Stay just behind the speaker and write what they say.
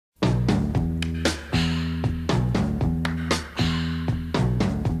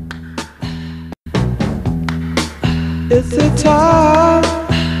It's the time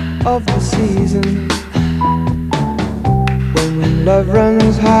of the season when love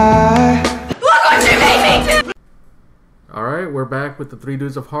runs high. Look what you made me do! Alright, we're back with the Three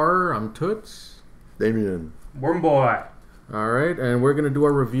Dudes of Horror. I'm Toots. Damien. Worm Boy. Alright, and we're going to do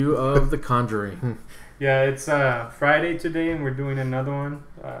our review of The Conjuring. Yeah, it's Friday today, and we're doing another one.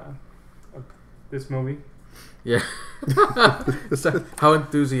 This movie. Yeah. How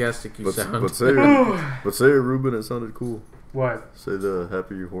enthusiastic you sound. But say it, Ruben. It sounded cool. What? Say the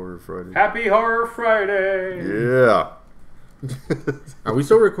Happy Horror Friday. Happy Horror Friday. Yeah. Are we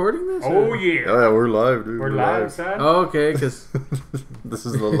still recording this? Oh, yeah. Yeah, we're live, dude. We're live, son. Oh, okay, because... This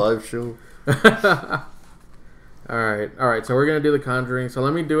is the live show. Alright, so we're going to do The Conjuring. So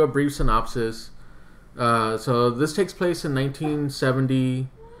let me do a brief synopsis. So this takes place in 1970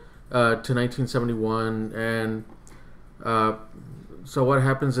 to 1971, and so what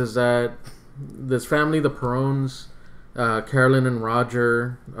happens is that this family, the Perones, Carolyn and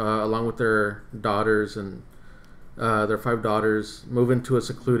Roger, along with their daughters and their 5 daughters, move into a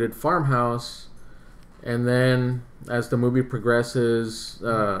secluded farmhouse, and then as the movie progresses,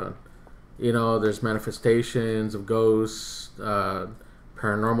 there's manifestations of ghosts,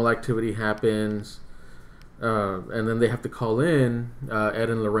 paranormal activity happens, and then they have to call in Ed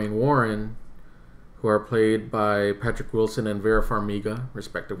and Lorraine Warren, who are played by Patrick Wilson and Vera Farmiga,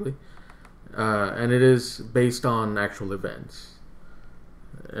 respectively. And it is based on actual events.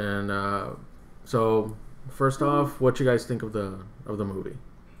 And so, first off, what you guys think of the movie?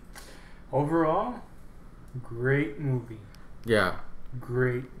 Overall, great movie. Yeah.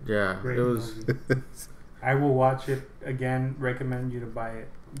 Great. Yeah. Great it was. movie. I will watch it again. Recommend you to buy it.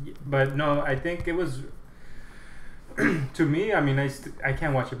 But no, I think it was. To me, I mean, I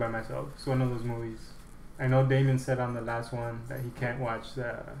can't watch it by myself. It's one of those movies. I know Damon said on the last one that he can't watch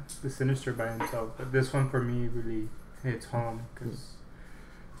the Sinister by himself, but this one for me really hits home because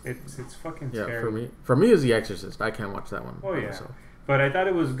it's fucking scary. For me is The Exorcist. I can't watch that one. Oh yeah, myself. But I thought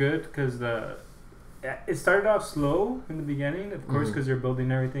it was good because it started off slow in the beginning, of course, because they're building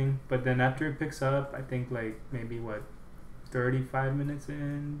everything. But then after it picks up, I think like maybe 35 minutes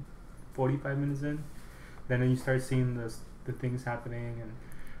in, 45 minutes in. Then you start seeing the things happening, and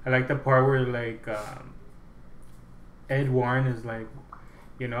I like the part where like Ed Warren is like,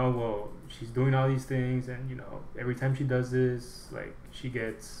 well, she's doing all these things, and every time she does this, like she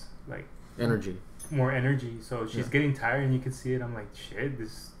gets like more energy. So she's getting tired, and you can see it. I'm like, shit,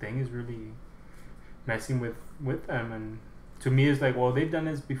 this thing is really messing with them. And to me, it's like, well, they've done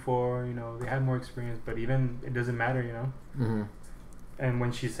this before. They have more experience, but even it doesn't matter. Mm-hmm. And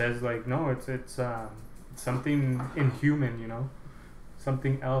when she says like, no, it's something inhuman,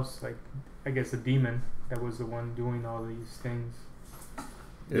 something else, like I guess a demon that was the one doing all these things.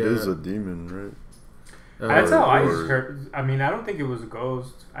 It is a demon, right? That's how I heard. I mean, I don't think it was a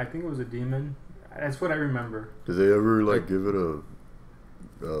ghost. I think it was a demon. That's what I remember. Did they ever give it a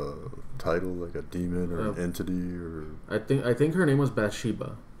title, like a demon or an entity, or? I think her name was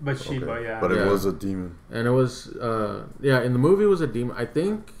Bathsheba. Bathsheba, okay. Yeah. But it was a demon. And it was in the movie it was a demon. I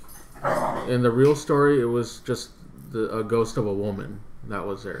think in the real story it was just a ghost of a woman that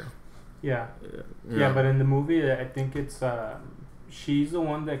was there. Yeah. But in the movie I think it's she's the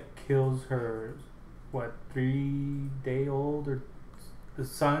one that kills her 3-day-old or the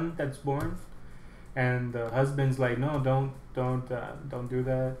son that's born, and the husband's like, no, don't do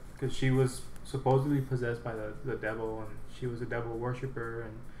that, because she was supposedly possessed by the devil, and she was a devil worshiper,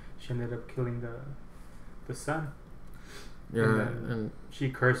 and she ended up killing the son. Yeah, and she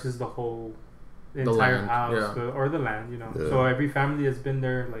curses the entire land, house, or the land, Yeah. So every family that's been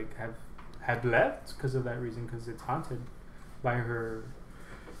there had left because of that reason, because it's haunted by her.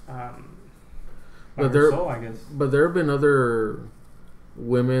 Soul, I guess. But there have been other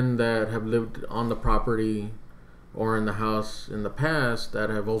women that have lived on the property or in the house in the past that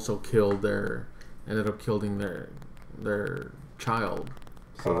have also ended up killing their child.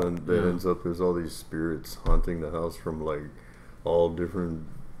 So then it ends up there's all these spirits haunting the house from all different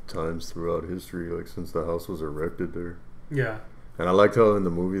times throughout history, since the house was erected there. Yeah. And I liked how in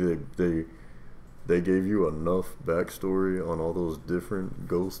the movie they gave you enough backstory on all those different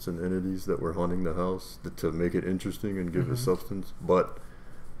ghosts and entities that were haunting the house to make it interesting and give it substance, but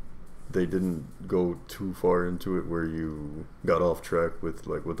they didn't go too far into it where you got off track with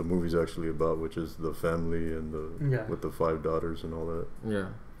what the movie's actually about, which is the family and with the 5 daughters and all that. Yeah.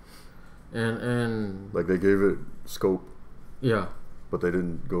 And they gave it scope. Yeah. But they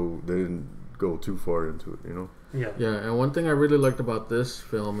didn't go too far into it, Yeah. Yeah, and one thing I really liked about this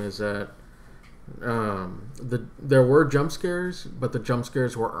film is that there were jump scares, but the jump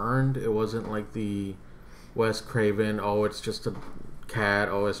scares were earned. It wasn't like the Wes Craven. Oh, it's just a cat.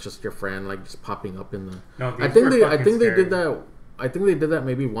 Oh, it's just your friend, like just popping up in the. No, I think they did that. I think they did that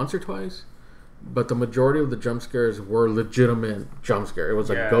maybe once or twice, but the majority of the jump scares were legitimate jump scare. It was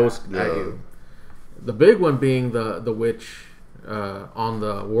a ghost at you. The big one being the witch on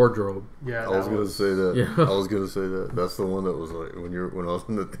the wardrobe. Yeah, I was gonna say that. Yeah. I was gonna say that. That's the one that was like when I was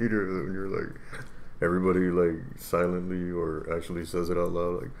in the theater, when you're like, everybody like silently or actually says it out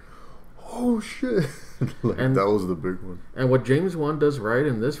loud, like, oh shit. Like, and that was the big one. And what James Wan does right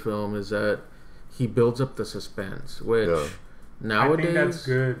in this film is that he builds up the suspense, which nowadays, I think that's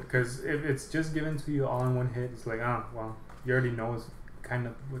good, because if it's just given to you all in one hit, it's like, well, you already know kind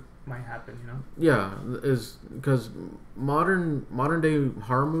of what might happen, you know? Yeah, is because modern day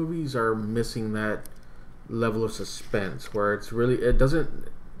horror movies are missing that level of suspense where it doesn't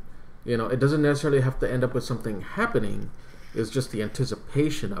necessarily have to end up with something happening. It's just the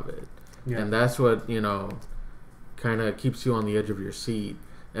anticipation of it. Yeah. And that's what, kind of keeps you on the edge of your seat.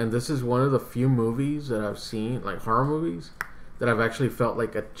 And this is one of the few movies that I've seen, like horror movies, that I've actually felt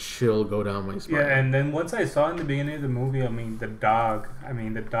like a chill go down my spine. Yeah, and then once I saw in the beginning of the movie, the dog,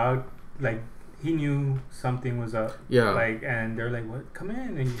 like, he knew something was up. Yeah. Like, and they're like, what? Come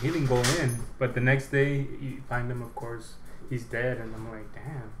in. And he didn't go in. But the next day, you find him, of course, he's dead. And I'm like,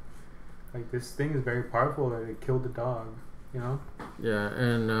 damn. Like, this thing is very powerful that it killed the dog, you know? Yeah,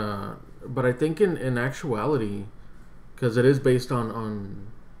 and but I think in actuality, because it is based on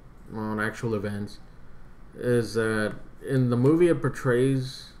actual events, is that in the movie it's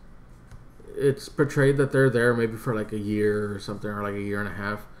portrayed that they're there maybe for like a year or something, or like a year and a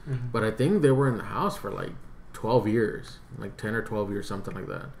half. Mm-hmm. But I think they were in the house for like 12 years, like 10 or 12 years, something like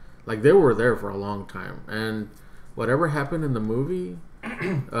that. Like they were there for a long time. And whatever happened in the movie,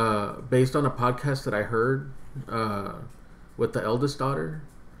 based on a podcast that I heard with the eldest daughter,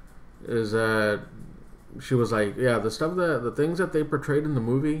 is that she was like, yeah, the things that they portrayed in the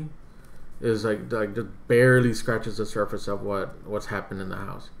movie is like just barely scratches the surface of what's happened in the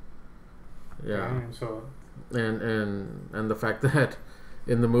house. Yeah. So and the fact that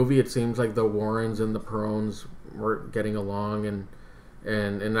in the movie it seems like the Warrens and the Perones were getting along, and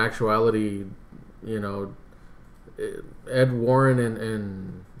in actuality, Ed Warren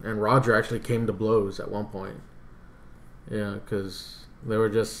and Roger actually came to blows at one point. Yeah, because they were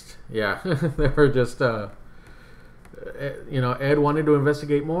just Ed wanted to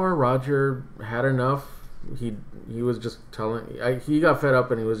investigate more. Roger had enough. He was just he got fed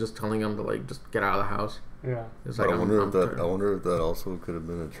up, and he was just telling him to like just get out of the house. Yeah. It's like I wonder if that also could have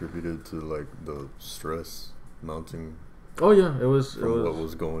been attributed to like the stress mounting. Oh yeah, it was what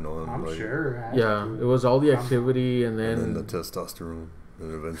was going on. I'm like, sure. It was all the activity, and then the testosterone.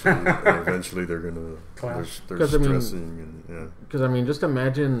 And eventually they're gonna they're stressing because just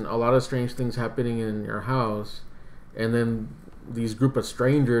imagine a lot of strange things happening in your house, and then these group of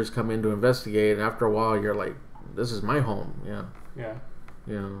strangers come in to investigate, and after a while you're like, this is my home.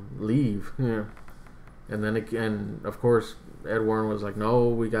 Leave. And then again, of course, Ed Warren was like, no,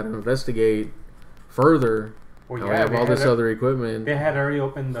 we got to investigate further. Well, we have all this other equipment. They had already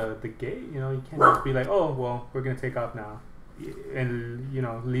opened the gate. You can't just be like, oh well, we're gonna take off now, and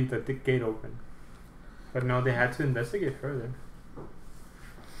leave the gate open. But no, they had to investigate further.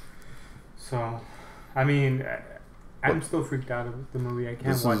 So, I'm still freaked out of the movie. I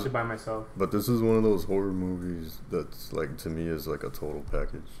can't watch it by myself. But this is one of those horror movies that's like, to me, is like a total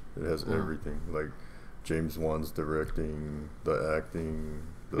package. It has everything. Like James Wan's directing, the acting,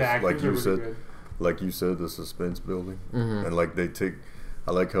 like you said, good. Like you said, the suspense building, and like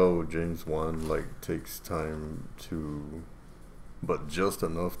I like how James Wan like takes time to, but just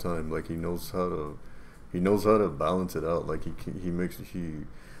enough time. Like he knows how to balance it out. Like he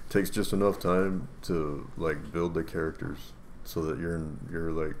takes just enough time to like build the characters so that you're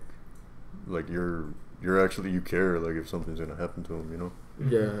actually, you care like if something's gonna happen to them.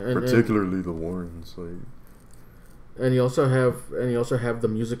 Yeah, particularly the Warrens, like. And you also have the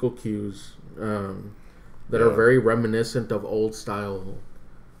musical cues that are very reminiscent of old style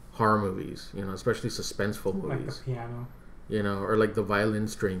horror movies, especially suspenseful movies. Like the piano. Or like the violin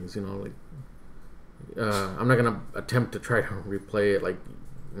strings, like I'm not gonna attempt to try to replay it, like,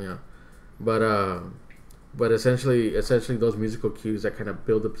 but essentially those musical cues that kind of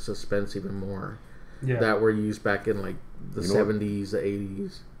build up suspense even more, that were used back in like the 70s, the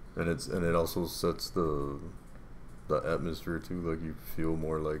 80s, and it also sets the atmosphere too. Like you feel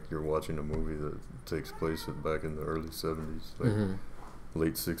more like you're watching a movie that takes place back in the early 70s, like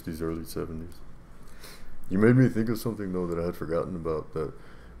late 60s, early 70s. You made me think of something though that I had forgotten about, that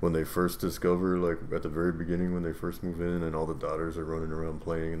when they first discover, like at the very beginning when they first move in and all the daughters are running around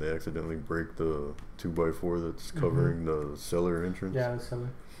playing and they accidentally break the 2x4 that's covering the cellar entrance. Yeah, the cellar.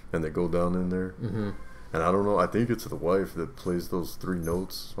 And they go down in there. Mm-hmm. And I don't know, I think it's the wife that plays those 3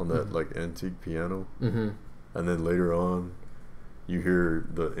 notes on that like antique piano. Mm-hmm. And then later on, you hear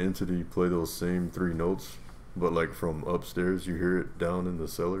the entity play those same 3 notes, but like from upstairs, you hear it down in the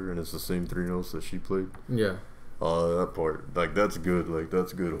cellar and it's the same 3 notes that she played. Yeah. Oh, that part, like that's good. Like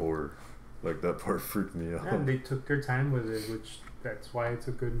that's good horror. Like that part freaked me out. Yeah, and they took their time with it, which that's why it's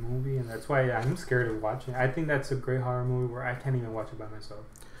a good movie, and that's why I'm scared of watching. I think that's a great horror movie where I can't even watch it by myself.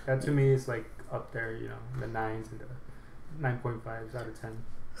 That to me is like up there, you know, the 9s and the 9.5s out of 10.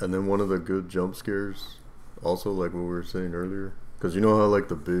 And then one of the good jump scares, also like what we were saying earlier, because you know how like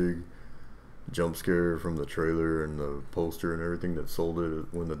the big jump scare from the trailer and the poster and everything that sold it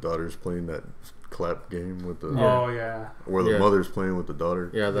when the daughter's playing that clap game with the where the mother's playing with the daughter,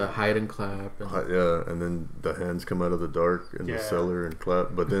 the hide and clap, and and then the hands come out of the dark in the cellar and clap,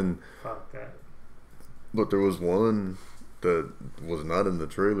 but then fuck that. But there was one that was not in the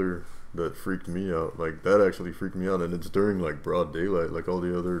trailer that freaked me out. Like that actually freaked me out, and it's during like broad daylight. Like all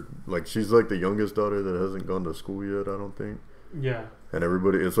the other, like she's like the youngest daughter that hasn't gone to school yet, I don't think. Yeah. And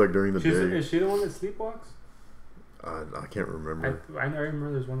everybody, it's like during the day. Is she the one that sleepwalks? I can't remember. I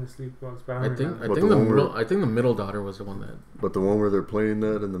remember there's one that sleepwalks, but I think the middle daughter was the one that. But the one where they're playing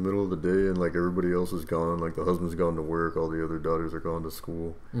that in the middle of the day and like everybody else is gone, like the husband's gone to work, all the other daughters are gone to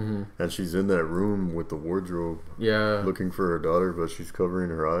school, and she's in that room with the wardrobe, looking for her daughter, but she's covering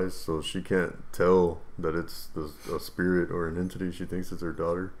her eyes, so she can't tell that it's a spirit or an entity. She thinks it's her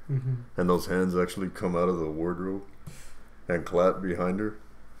daughter, and those hands actually come out of the wardrobe and clap behind her.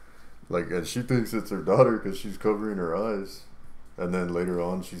 Like, and she thinks it's her daughter because she's covering her eyes. And then later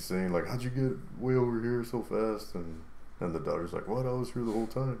on, she's saying, like, how'd you get way over here so fast? And the daughter's like, what? I was here the whole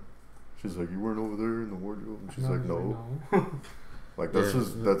time. She's like, you weren't over there in the wardrobe? And she's like, no. Like, that's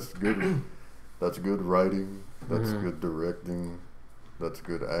that's good. That's good writing. That's good directing. That's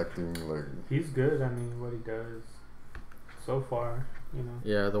good acting. Like, he's good. I mean, what he does so far, you know.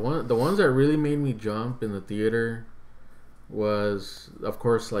 Yeah, the ones that really made me jump in the theater was, of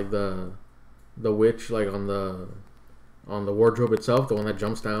course, like the witch, like on the wardrobe itself, the one that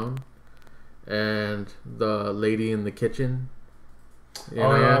jumps down, and the lady in the kitchen.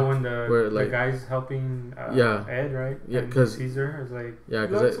 When the guy's helping Ed, right? Yeah, because Caesar is like,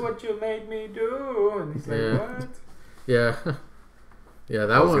 that's what you made me do, and he's like, what? Yeah. Yeah,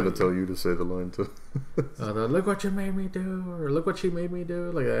 that I was one. gonna tell you to say the line too. Look what you made me do, or look what she made me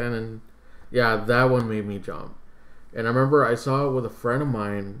do, like that, and that one made me jump. And I remember I saw it with a friend of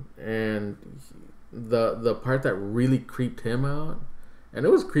mine, and the part that really creeped him out, and it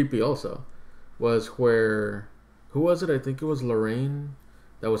was creepy also, was where, who was it? I think it was Lorraine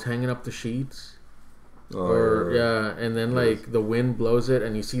that was hanging up the sheets. And then like the wind blows it,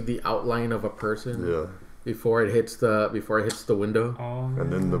 and you see the outline of a person. Yeah. Before it hits the window.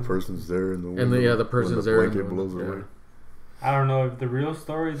 And then the person's there in the window. And the person's there. Blanket blows away. I don't know if the real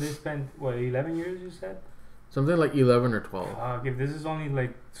story, they spent 11 years, you said? Something like 11 or 12. If this is only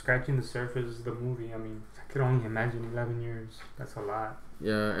like scratching the surface of the movie, I mean, I could only imagine 11 years. That's a lot.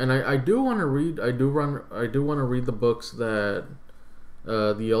 Yeah, and I do want to read. I do want to read the books that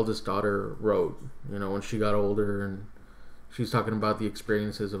the eldest daughter wrote. You know, when she got older, and she's talking about the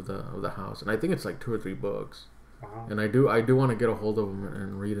experiences of the house. And I think it's like 2 or 3 books. Wow. And I do want to get a hold of them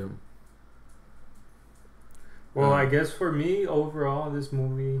and read them. Well, I guess for me overall, this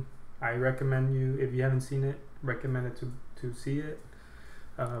movie, I recommend you, if you haven't seen it, recommend it to see it.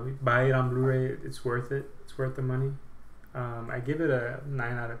 Buy it on Blu-ray. It's worth it. It's worth the money. I give it a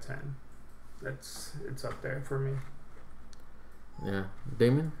 9 out of 10. It's up there for me. Yeah,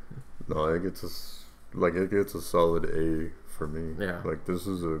 Damon? No, it gets a solid A for me. Yeah, like this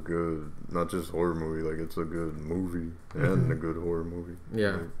is a good, not just horror movie. Like it's a good movie and a good horror movie.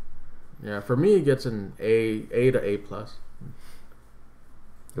 Yeah, like, yeah. For me, it gets an A to A plus.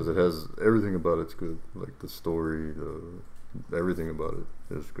 Because it has everything about it's good. Like the story, everything about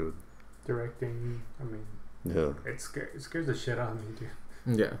it is good. Directing, I mean, yeah, it scares the shit out of me,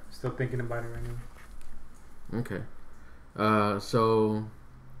 dude. Yeah, still thinking about it right now. Okay, so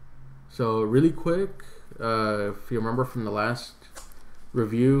really quick, if you remember from the last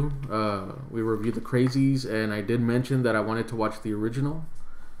review, we reviewed The Crazies, and I did mention that I wanted to watch the original.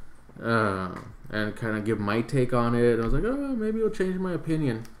 And kind of give my take on it. I was like, oh, maybe it'll change my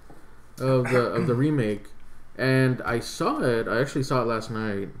opinion of the remake. And I saw it. I actually saw it last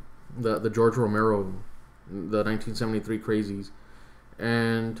night. The George Romero, the 1973 Crazies,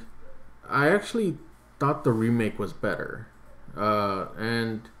 and I actually thought the remake was better.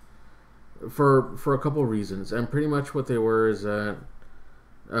 and for a couple reasons, and pretty much what they were is that,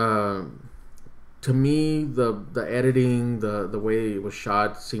 to me, the editing, the way it was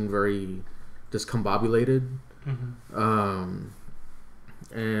shot seemed very discombobulated,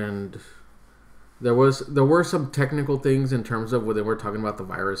 and there were some technical things in terms of where they were talking about the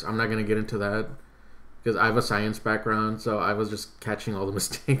virus. I'm not gonna get into that because I have a science background, so I was just catching all the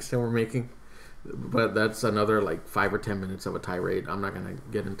mistakes that we're making. But that's another like 5 or 10 minutes of a tirade. I'm not gonna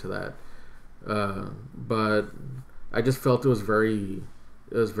get into that. But I just felt it was very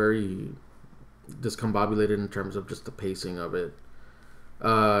discombobulated in terms of just the pacing of it.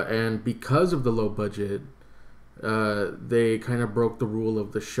 And because of the low budget, they kind of broke the rule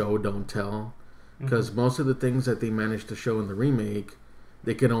of the show don't tell, because most of the things that they managed to show in the remake,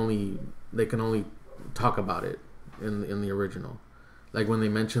 they can only talk about it in the original. Like when they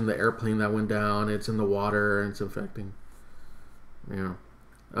mentioned the airplane that went down, it's in the water and it's infecting. Yeah.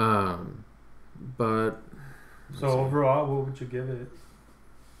 But so overall, what would you give it?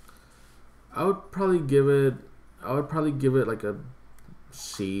 I would probably give it like a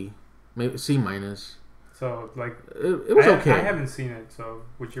C, maybe C minus. So like it was okay. I haven't seen it, so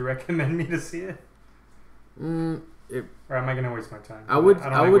would you recommend me to see it? Or am I gonna waste my time? I don't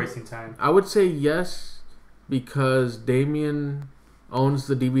like wasting time. I would say yes, because Damien owns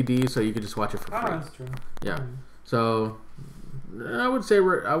the DVD, so you could just watch it for free. Oh, that's true. Yeah. So I would say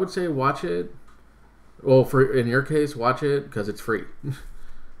watch it. Well, in your case, watch it because it's free.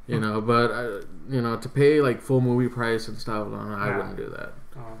 You know, but to pay like full movie price and stuff, I wouldn't do that.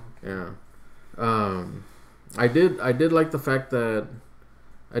 Oh, okay. Yeah. I did like the fact that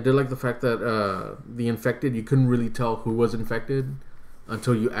the infected, you couldn't really tell who was infected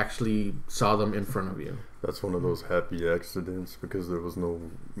until you actually saw them in front of you. That's one of those happy accidents because there was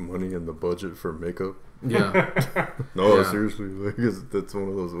no money in the budget for makeup. Yeah. No, Yeah. seriously, like that's one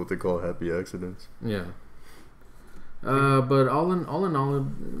of those what they call happy accidents. Yeah. But all in all,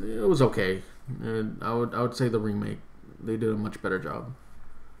 it was okay. I would say the remake, they did a much better job.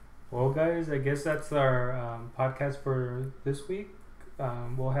 Well, guys, I guess that's our podcast for this week.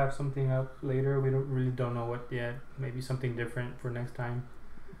 We'll have something up later. We don't know what yet. Maybe something different for next time.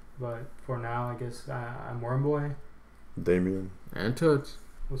 But for now, I guess I'm Wormboy. Damien. And Toots.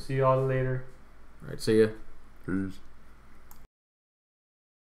 We'll see you all later. All right, see ya. Peace.